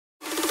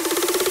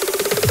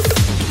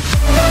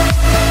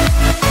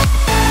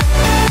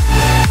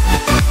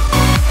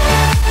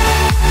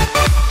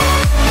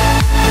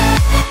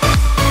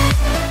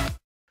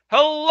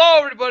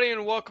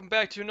welcome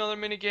back to another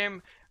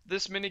minigame.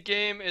 This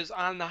minigame is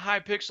on the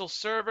Hypixel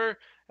server.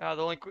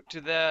 The link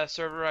to the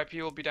server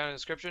IP will be down in the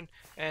description.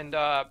 And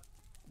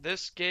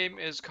this game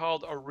is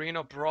called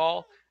Arena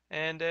Brawl.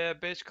 And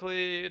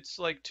basically it's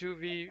like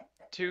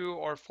 2v2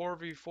 or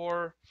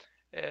 4v4.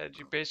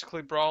 You're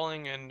basically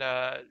brawling and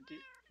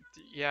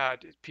yeah,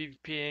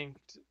 PvPing.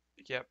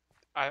 Yep,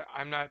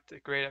 I'm not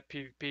great at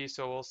PvP,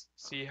 so we'll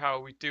see how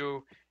we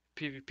do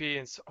PvP,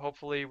 and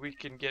hopefully we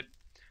can get.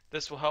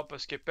 This will help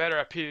us get better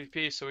at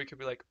PvP, so we could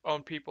be like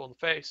own people in the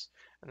face,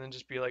 and then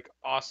just be like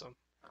awesome,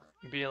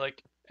 and be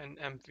like an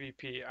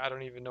MVP. I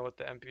don't even know what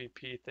the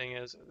MVP thing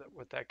is,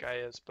 what that guy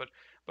is, but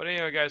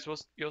anyway, guys,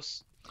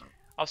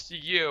 I'll see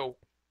you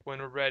when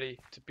we're ready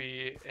to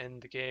be in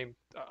the game.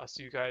 I'll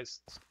see you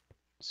guys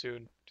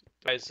soon,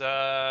 guys.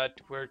 We're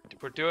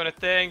doing a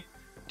thing,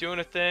 throw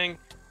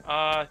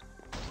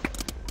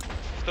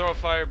a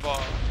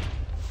fireball,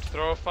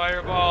 throw a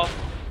fireball.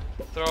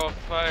 Throw a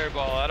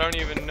fireball. I don't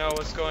even know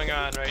what's going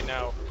on right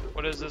now.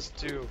 What does this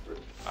do?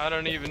 I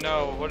don't even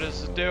know. What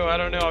does it do? I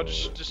don't know.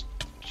 Just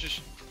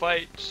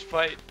fight. Just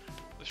fight.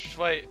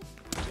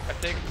 I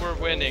think we're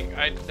winning.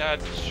 I'm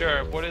not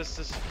sure. What is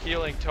this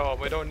healing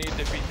tome? I don't need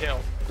to be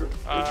healed.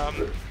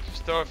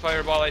 Just throw a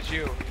fireball at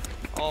you.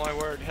 Oh my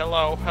word.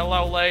 Hello,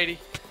 lady.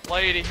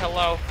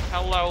 Hello,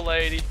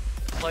 lady.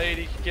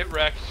 Lady, get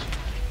wrecked.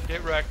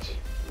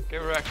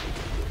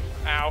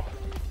 Ow.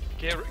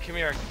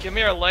 Come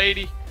here,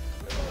 lady.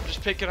 I'm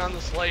just picking on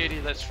this lady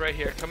that's right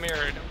here. Come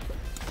here.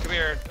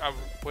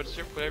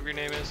 Whatever your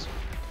name is.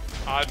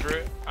 Audrey,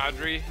 is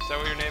that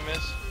what your name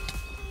is?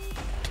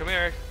 Come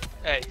here.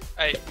 Hey,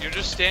 you're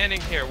just standing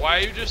here. Why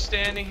are you just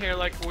standing here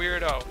like a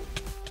weirdo?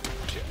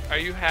 Are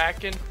you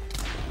hacking?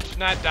 She's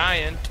not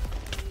dying.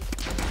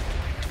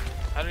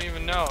 I don't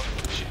even know.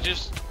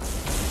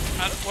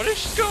 What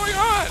is going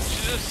on?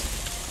 She's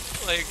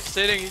just like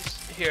sitting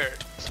here.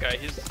 This guy,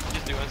 he's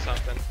doing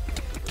something.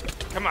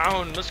 Come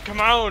on,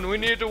 we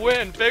need to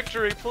win.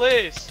 Victory,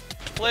 please.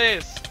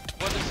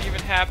 What is even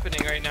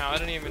happening right now? I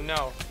don't even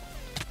know.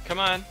 Come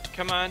on.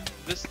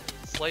 This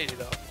lady,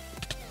 though.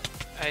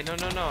 Hey, no.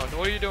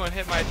 What are you doing?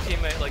 Hit my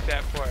teammate like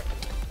that for?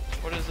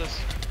 What is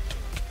this?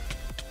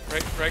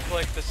 Right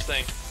click this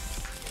thing.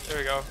 There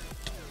we go.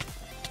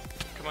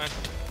 Come on.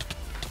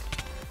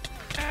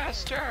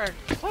 Faster!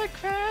 Click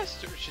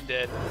faster! She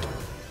did.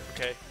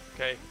 Okay.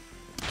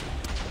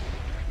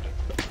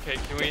 Okay,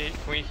 can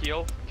we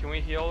heal? Can we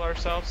heal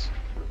ourselves?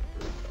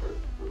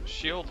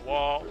 Shield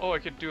wall. Oh, I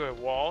could do a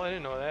wall. I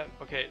didn't know that.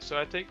 Okay, so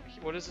I think,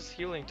 what does this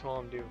healing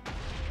tome do?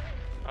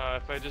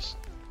 If I just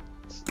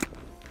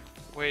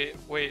wait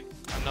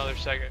another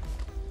second.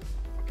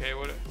 Okay,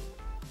 what?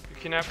 You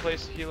cannot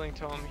place a healing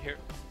tome here.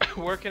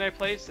 Where can I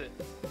place it?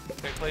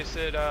 Can I place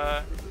it?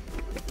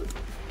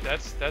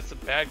 That's a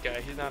bad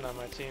guy. He's not on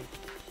my team.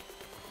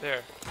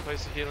 There.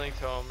 Place a healing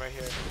tome right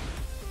here.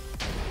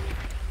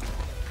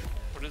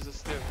 What does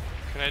this do?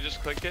 Can I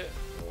just click it?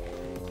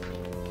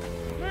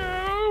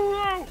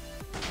 No!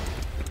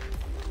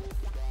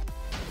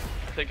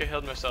 I think I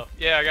healed myself.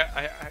 Yeah,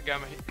 I got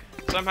my.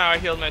 Somehow I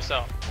healed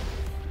myself.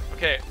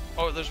 Okay.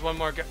 Oh, there's one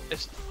more guy.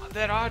 It's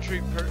that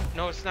Audrey.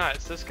 No, it's not.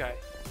 It's this guy.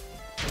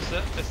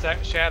 It's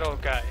that shadow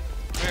guy.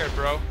 Come here,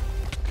 bro.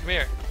 Come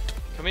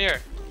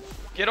here.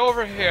 Get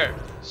over here.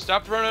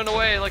 Stop running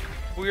away like a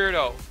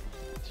weirdo.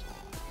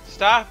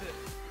 Stop it.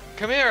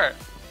 Come here.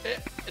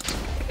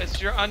 It's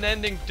your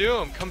unending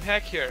doom. Come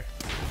back here.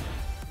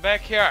 Come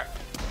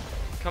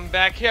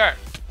back here.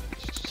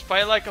 Just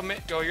fight like a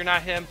man. Oh, you're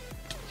not him.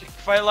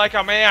 Fight like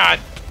a man.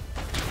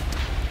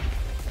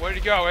 Where'd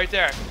he go? Right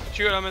there.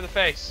 Shoot him in the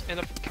face.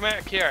 Come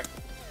back here.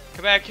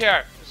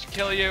 Just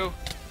kill you in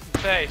the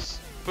face.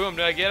 Boom.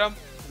 Did I get him?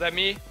 Is that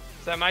me?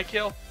 Is that my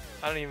kill?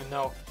 I don't even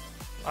know.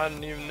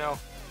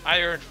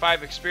 I earned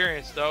 5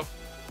 experience though.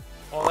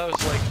 Well,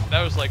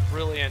 that was like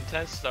really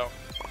intense though.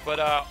 But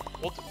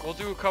we'll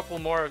do a couple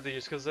more of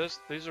these because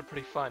these are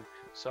pretty fun.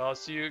 So I'll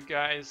see you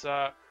guys.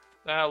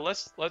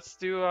 Let's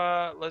do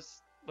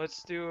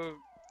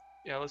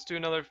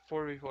another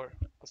 4v4.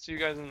 I'll see you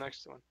guys in the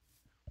next one.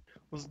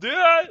 Let's do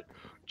it!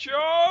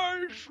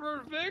 Charge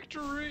for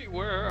victory!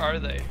 Where are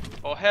they?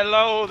 Oh,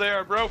 hello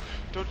there, bro.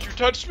 Don't you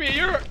touch me!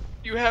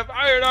 You have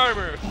iron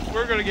armor.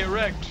 We're gonna get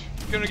wrecked.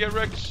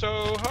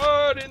 So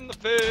hard in the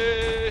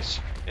face.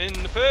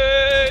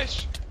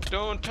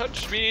 Don't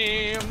touch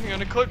me. I'm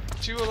gonna click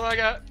till I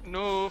got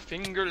no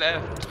finger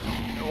left.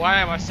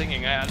 Why am I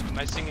singing?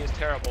 My singing is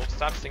terrible.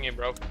 Stop singing,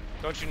 bro.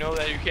 Don't you know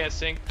that you can't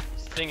sing?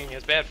 Singing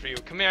is bad for you.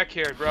 Come back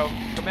here, bro.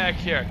 Come back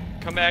here.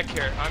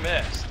 I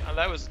missed. Oh,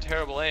 that was a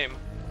terrible aim.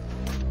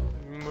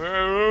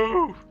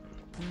 Moo.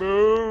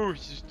 He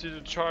just did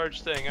a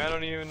charge thing. I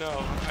don't even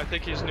know. I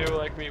think he's new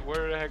like me.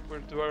 Where did I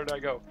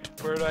go?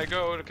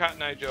 To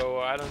Cotton Eye Joe?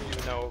 I don't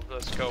even know.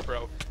 Let's go,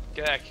 bro.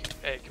 Get back.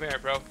 Hey, come here,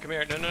 bro. Come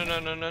here. No,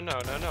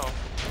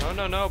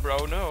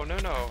 bro.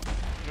 No.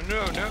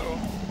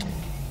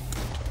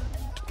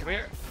 Come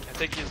here. I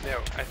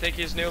think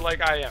he's new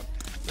like I am.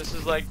 This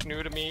is like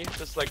new to me.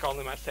 This is like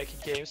only my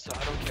second game, so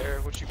I don't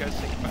care what you guys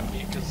think about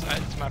me because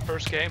it's my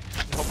first game.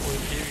 And hopefully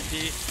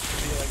PvP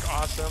will be like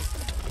awesome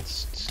and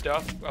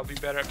stuff. I'll be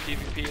better at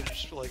PvP,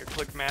 just like a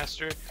click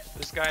master.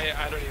 This guy,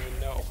 I don't even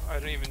know. I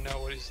don't even know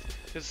what he's.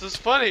 This is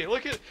funny.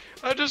 Look at.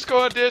 I just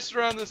go and dance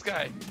around this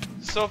guy.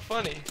 It's so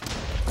funny.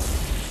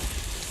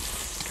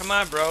 Come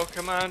on, bro.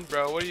 Come on,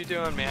 bro. What are you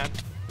doing, man?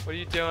 What are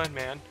you doing,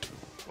 man?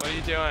 What are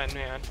you doing,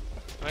 man?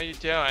 What are you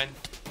doing?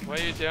 What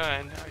are you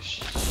doing?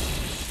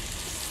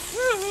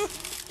 Oh, woo!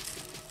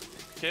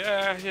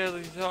 Yeah,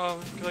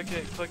 click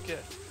it, click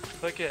it,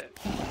 click it.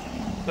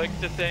 Click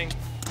the thing.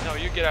 No,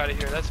 you get out of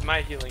here. That's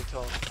my healing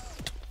tome.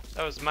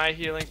 That was my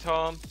healing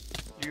tome.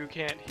 You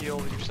can't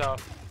heal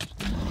yourself.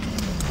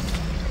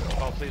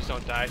 Oh, please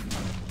don't die.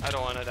 I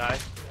don't want to die.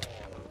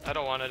 I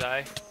don't want to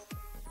die.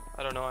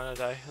 I don't want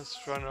to die. Let's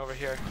run over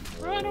here.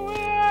 Run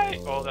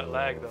away! Oh, that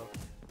lag though.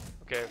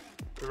 Okay,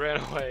 we ran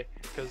away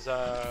because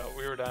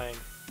we were dying.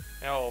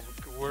 Oh,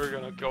 we're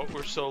gonna go.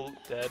 We're so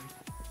dead.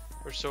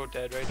 We're so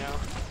dead right now.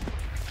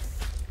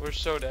 We're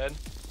so dead.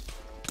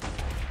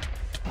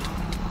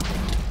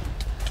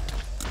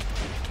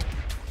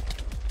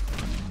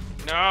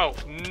 No!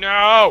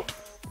 No!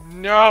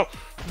 No!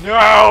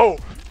 No!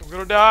 I'm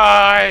gonna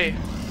die!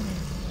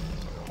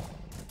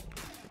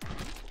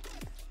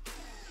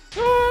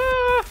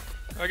 Ah!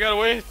 I gotta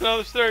wait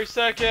another 30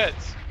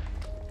 seconds.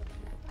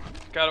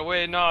 Gotta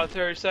wait another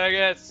 30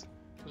 seconds.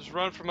 Just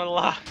run for my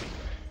life.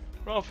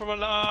 Run for my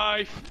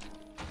life.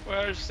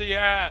 Where's he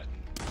at?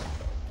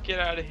 Get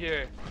out of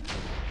here.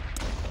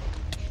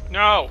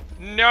 No!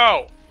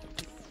 No!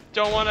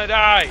 Don't wanna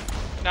die!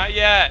 Not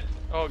yet!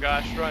 Oh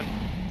gosh, run.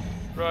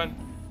 Run.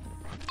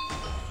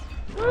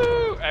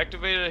 Woo!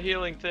 Activated a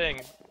healing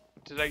thing.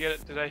 Did I get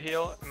it? Did I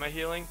heal? Am I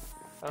healing?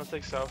 I don't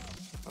think so.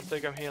 I don't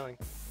think I'm healing.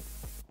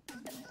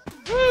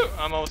 Woo!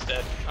 I'm almost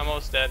dead. I'm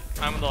almost dead.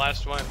 I'm the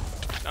last one.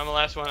 I'm the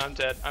last one. I'm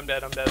dead. I'm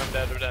dead. I'm dead. I'm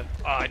dead. I'm dead.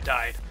 Oh, I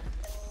died.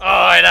 Oh,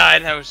 I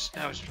died. That was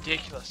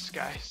ridiculous,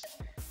 guys.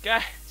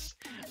 Guys,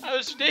 that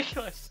was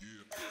ridiculous.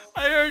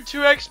 I earned 2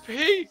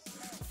 XP.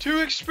 2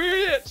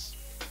 experience.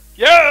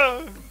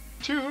 Yeah!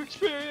 2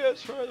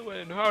 experience for the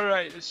win.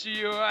 Alright, see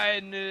you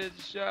in a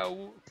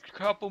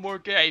couple more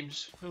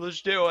games.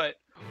 Let's do it.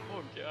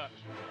 Oh gosh.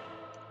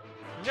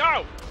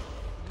 No!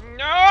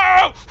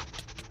 No!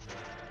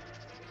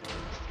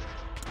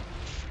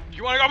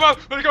 You wanna go, Mo?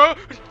 Wanna go?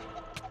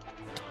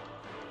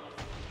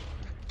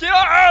 Get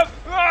up!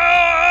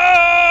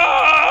 Ah!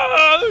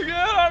 Get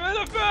up in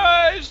the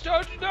face!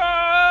 Don't you die!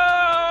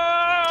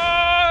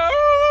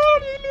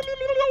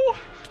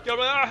 Get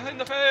up in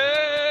the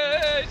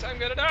face! I'm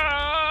gonna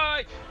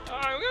die!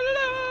 I'm gonna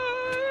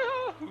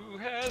die! Who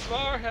has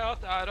more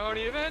health? I don't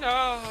even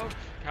know.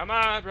 Come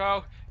on,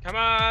 bro. Come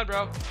on,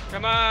 bro.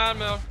 Come on,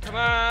 bro. Come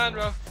on,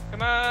 bro.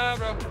 Come on,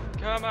 bro.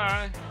 Come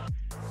on.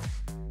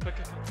 Click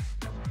it.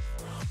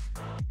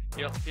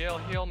 Heal, heal,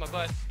 heal my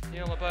butt.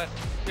 Heal my butt.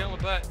 Heal my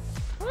butt.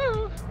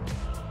 Woo!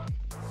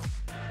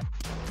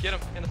 Get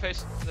him in the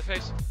face, in the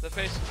face, in the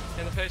face,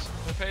 in the face,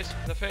 in the face,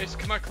 in the face.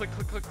 Come on, click,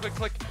 click, click, click,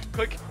 click,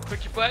 click,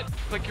 click your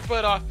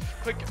butt off.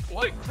 Click,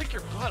 what? Click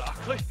your butt off.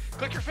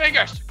 Click your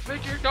fingers.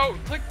 Click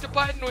the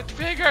button with your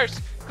fingers.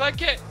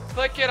 Click it,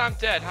 I'm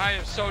dead. I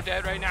am so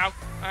dead right now.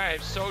 I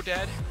am so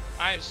dead.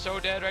 I am so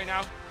dead right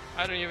now.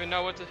 I don't even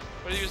know what to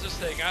use this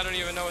thing. I don't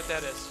even know what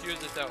that is.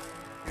 Use it though.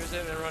 Use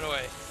it and run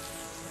away.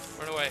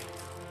 Run away.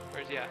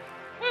 Where's he at?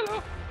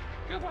 Hello.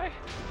 Goodbye.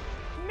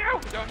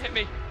 No, don't hit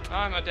me. Oh,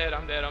 I'm dead.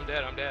 I'm dead. I'm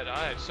dead. I'm dead.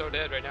 I am so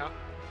dead right now.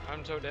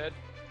 I'm so dead.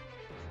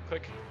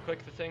 Click the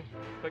thing.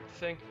 Click the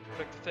thing.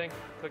 Click the thing.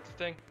 Click the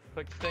thing.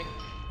 Click the thing.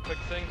 Click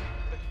the thing.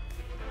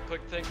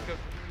 Click the thing.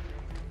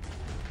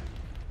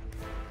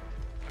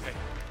 Okay.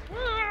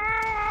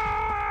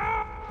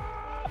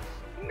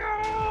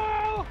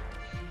 No!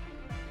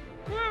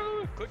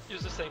 Click.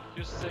 Use this thing.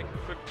 Use this thing.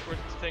 Quick. Where'd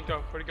the thing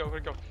go? Where'd it go?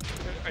 Where'd it go?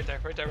 Right there.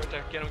 Right there. Right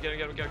there. Get him. Get him.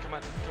 Get him. Get him. Come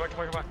on. Come on. Come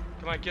on. Come on.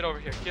 Come on. Get over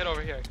here. Get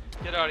over here.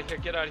 Get out of here.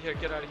 Get out of here.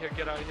 Get out of here.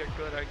 Get out of here.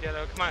 Get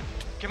out. Come on.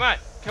 Come on.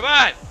 Come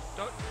on.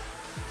 Don't.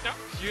 No.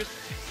 Use.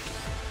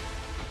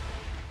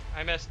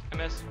 I missed. I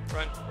missed.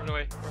 Run. Run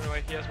away. Run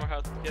away. He has more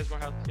health. He has more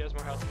health. He has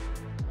more health.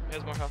 He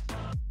has more health.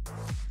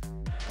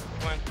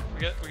 Come on.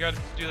 We got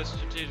to do this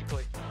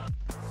strategically.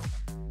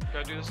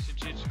 Gotta do this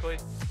strategically.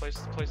 Place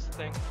the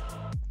thing.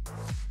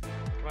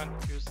 Come on.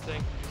 Use the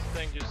thing.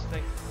 Use the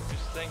thing.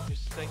 Use the thing.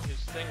 Use the thing. Use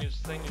the thing. Use the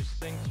thing. Use the thing. Use the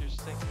thing. Use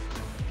the thing.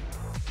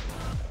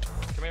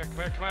 Come here,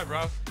 come on,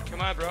 bro.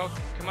 Come on, bro.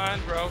 Come on,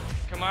 bro.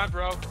 Come on,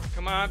 bro.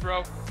 Come on,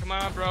 bro. Come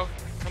on, bro.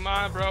 Come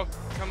on, bro.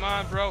 Come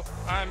on, bro.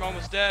 I'm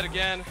almost dead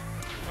again.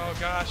 Oh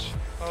gosh.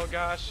 Oh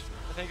gosh.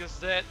 I think this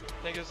is it.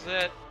 I think this is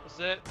it. This is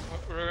it.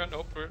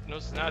 Nope. No,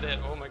 this is not it.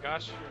 Oh my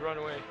gosh. Run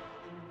away.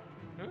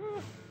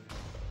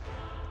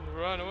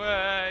 Run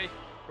away.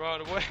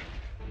 Run away.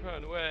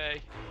 Run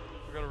away.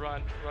 We're gonna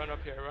run. Run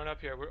up here. Run up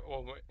here.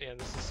 Man,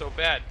 this is so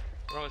bad.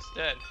 We're almost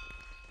dead.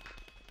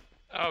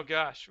 Oh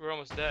gosh. We're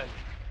almost dead.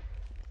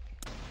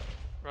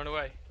 Run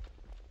away.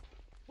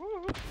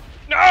 Woo.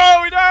 No,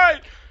 we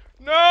died!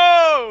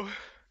 No!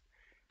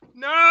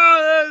 No,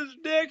 that was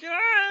ridiculous!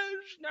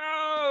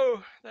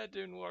 that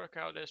didn't work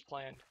out as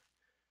planned.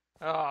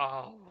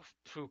 Oh,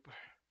 pooper.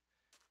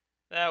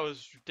 That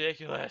was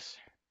ridiculous.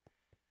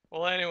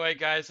 Well, anyway,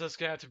 guys, that's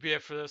gonna have to be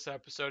it for this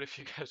episode. If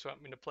you guys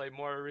want me to play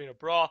more Arena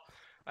Brawl,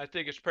 I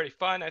think it's pretty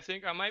fun. I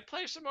think I might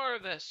play some more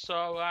of this.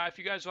 So if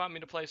you guys want me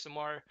to play some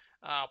more,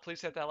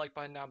 please hit that like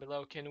button down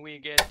below. Can we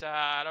get,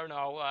 I don't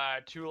know,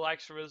 2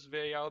 likes for this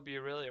video? It would be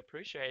really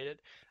appreciated.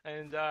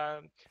 And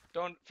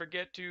don't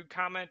forget to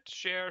comment,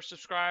 share,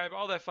 subscribe,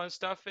 all that fun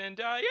stuff. And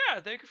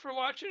yeah, thank you for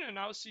watching, and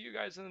I'll see you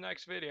guys in the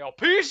next video.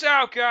 Peace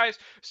out, guys.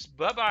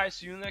 Bye-bye.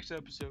 See you in the next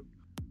episode.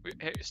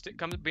 Hey,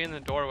 come be in the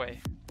doorway.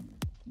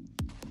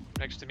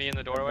 Next to me in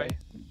the doorway.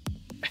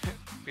 Okay.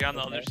 Be on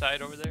the other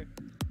side over there.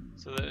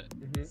 So that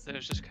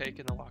there's just cake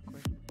in the walkway.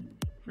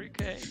 Free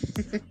cake.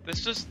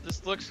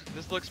 this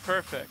looks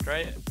perfect,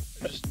 right?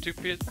 Just two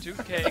cakes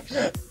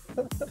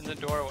in the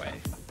doorway.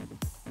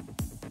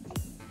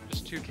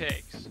 Just 2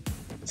 cakes.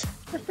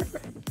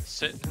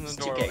 Sitting in the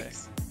doorway. 2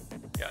 cakes.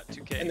 Yeah,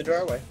 2 cakes. In the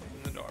doorway.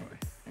 In the doorway.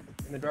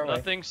 In the doorway.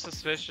 Nothing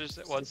suspicious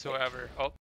whatsoever. Oh.